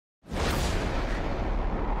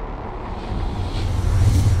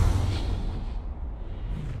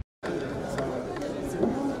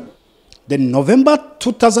The November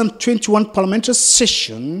 2021 parliamentary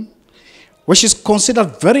session, which is considered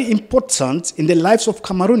very important in the lives of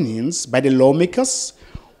Cameroonians by the lawmakers,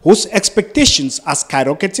 whose expectations are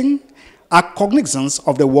skyrocketing, are cognizant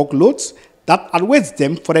of the workloads that awaits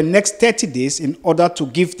them for the next 30 days in order to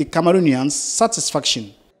give the Cameroonians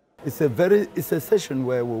satisfaction. It's a session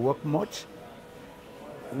where we work much.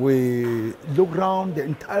 We look around the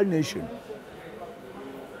entire nation,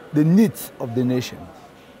 the needs of the nation,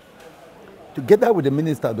 together with the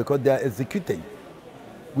minister, because they are executing.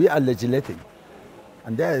 We are legislating,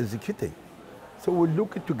 and they are executing. So we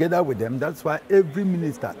look together with them. That's why every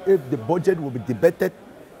minister, if the budget will be debated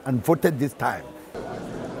and voted this time.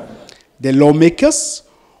 The lawmakers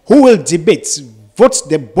who will vote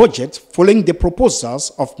the budget following the proposals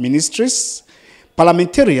of ministries,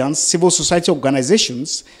 parliamentarians, civil society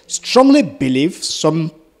organizations strongly believe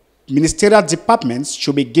some ministerial departments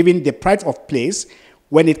should be given the pride of place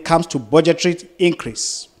when it comes to budgetary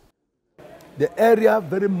increase. The area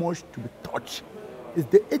very much to be touched is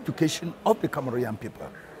the education of the Cameroonian people.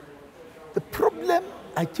 The problem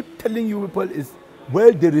I keep telling you people is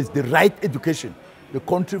where there is the right education, the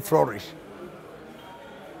country flourish.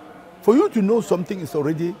 For you to know something is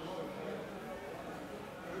already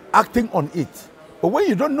acting on it. But when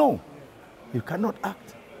you don't know, you cannot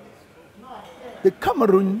act. The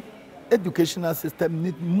Cameroon educational system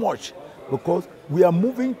needs much because we are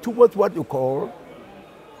moving towards what you call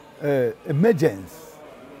emergence.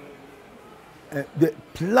 The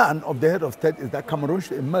plan of the head of state is that Cameroon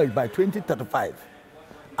should emerge by 2035.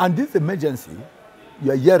 And this emergency,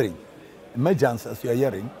 you are hearing, emergence as you are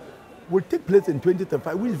hearing, will take place in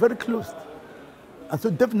 2035, which is very close. And so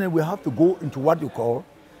definitely we have to go into what you call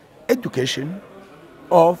education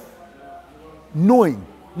of knowing,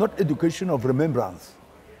 not education of remembrance.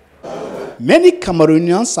 Many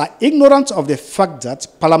Cameroonians are ignorant of the fact that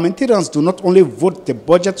parliamentarians do not only vote the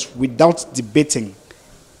budget without debating.